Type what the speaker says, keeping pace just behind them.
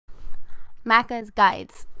Macca's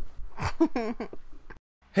Guides.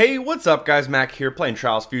 Hey, what's up guys, Mac here, playing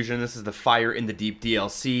Trials Fusion. This is the Fire in the Deep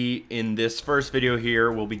DLC. In this first video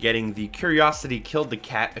here, we'll be getting the Curiosity Killed the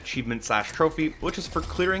Cat achievement / trophy, which is for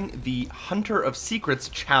clearing the Hunter of Secrets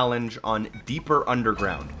challenge on Deeper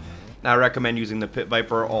Underground. Now, I recommend using the Pit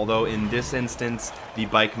Viper, although in this instance, the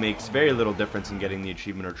bike makes very little difference in getting the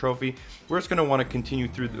achievement or trophy. We're just going to want to continue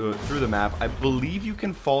through the map. I believe you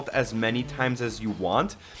can fault as many times as you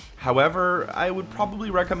want. However, I would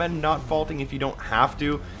probably recommend not faulting if you don't have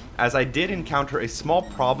to, as I did encounter a small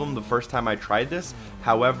problem the first time I tried this.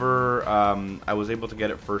 However, I was able to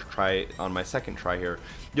get it first try on my second try here.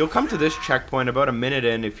 You'll come to this checkpoint about a minute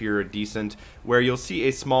in if you're decent, where you'll see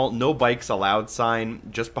a small no bikes allowed sign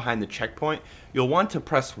just behind the checkpoint. You'll want to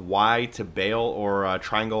press Y to bail, or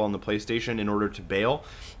triangle on the PlayStation in order to bail,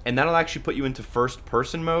 and that'll actually put you into first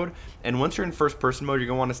person mode. And once you're in first person mode, you're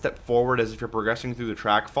going to want to step forward as if you're progressing through the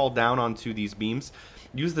track, fall down onto these beams,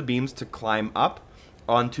 use the beams to climb up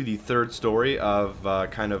onto the third story of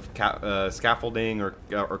scaffolding or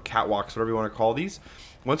catwalks, whatever you want to call these.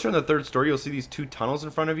 Once you're in the third story, you'll see these two tunnels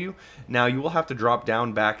in front of you. Now, you will have to drop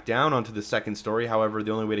back down onto the second story. However,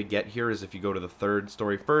 the only way to get here is if you go to the third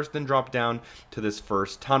story first, then drop down to this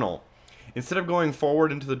first tunnel. Instead of going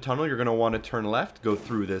forward into the tunnel, you're going to want to turn left, go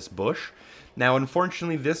through this bush. Now,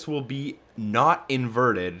 unfortunately, this will be not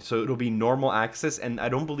inverted, so it'll be normal axis, and I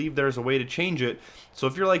don't believe there's a way to change it. So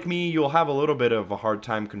if you're like me, you'll have a little bit of a hard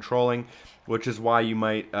time controlling, which is why you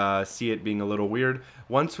might see it being a little weird.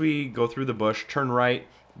 Once we go through the bush, turn right,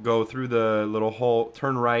 go through the little hole,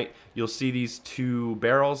 turn right, you'll see these two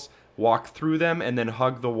barrels, walk through them, and then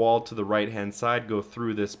hug the wall to the right-hand side, go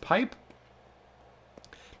through this pipe.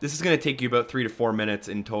 This is going to take you about 3 to 4 minutes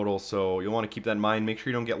in total, so you'll want to keep that in mind. Make sure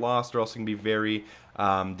you don't get lost, or else it can be very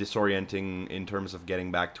disorienting in terms of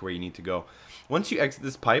getting back to where you need to go. Once you exit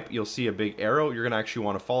this pipe, you'll see a big arrow. You're going to actually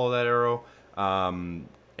want to follow that arrow, and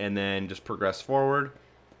then just progress forward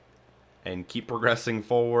and keep progressing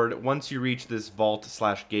forward. Once you reach this vault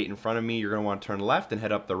 / gate in front of me, you're going to want to turn left and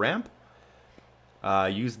head up the ramp.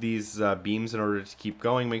 Use these beams in order to keep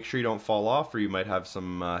going. Make sure you don't fall off, or you might have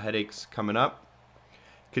some headaches coming up.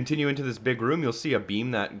 Continue into this big room. You'll see a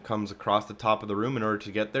beam that comes across the top of the room. In order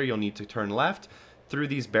to get there, you'll need to turn left through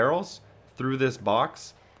these barrels, through this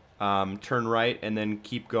box, turn right, and then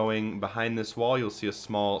keep going behind this wall. You'll see a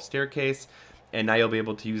small staircase, and now you'll be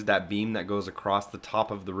able to use that beam that goes across the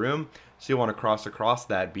top of the room. So you'll want to cross across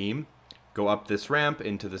that beam, go up this ramp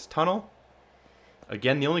into this tunnel.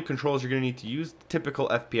 Again, the only controls you're going to need to use, typical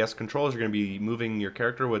FPS controls, you're going to be moving your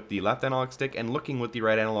character with the left analog stick and looking with the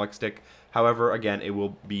right analog stick. However, again, it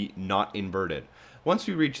will be not inverted. Once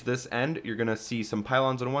we reach this end, you're going to see some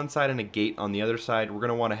pylons on one side and a gate on the other side. We're going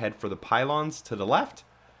to want to head for the pylons to the left.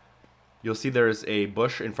 You'll see there's a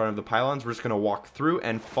bush in front of the pylons. We're just going to walk through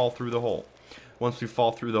and fall through the hole. Once we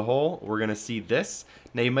fall through the hole, we're going to see this.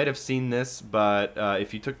 Now, you might have seen this, but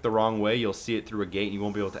if you took the wrong way, you'll see it through a gate and you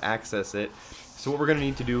won't be able to access it. So what we're going to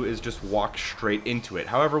need to do is just walk straight into it.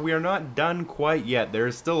 However, we are not done quite yet. There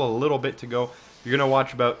is still a little bit to go. You're going to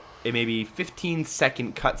watch about a maybe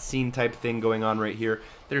 15-second cutscene type thing going on right here.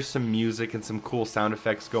 There's some music and some cool sound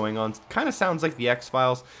effects going on. Kind of sounds like the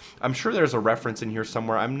X-Files. I'm sure there's a reference in here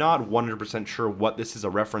somewhere. I'm not 100% sure what this is a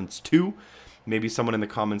reference to. Maybe someone in the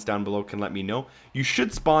comments down below can let me know. You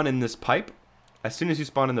should spawn in this pipe. As soon as you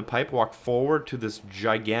spawn in the pipe, walk forward to this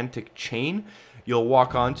gigantic chain. You'll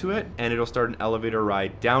walk onto it, and it'll start an elevator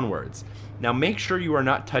ride downwards. Now, make sure you are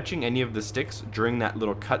not touching any of the sticks during that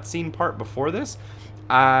little cutscene part before this.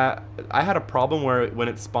 I had a problem where when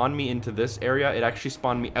it spawned me into this area, it actually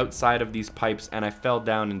spawned me outside of these pipes, and I fell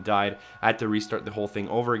down and died. I had to restart the whole thing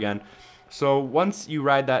over again. So once you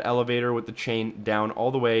ride that elevator with the chain down all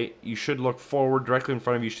the way, you should look forward. Directly in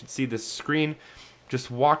front of you, you should see this screen. Just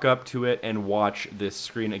walk up to it and watch this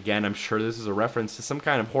screen again. I'm sure this is a reference to some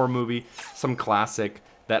kind of horror movie, some classic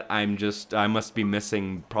that I must be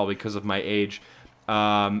missing probably because of my age.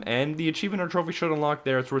 And the achievement or trophy should unlock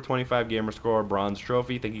there. It's worth 25 gamer score, bronze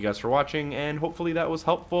trophy. Thank you guys for watching, and hopefully that was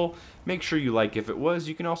helpful. Make sure you like if it was.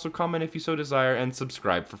 You can also comment if you so desire, and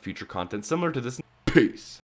subscribe for future content similar to this. Peace.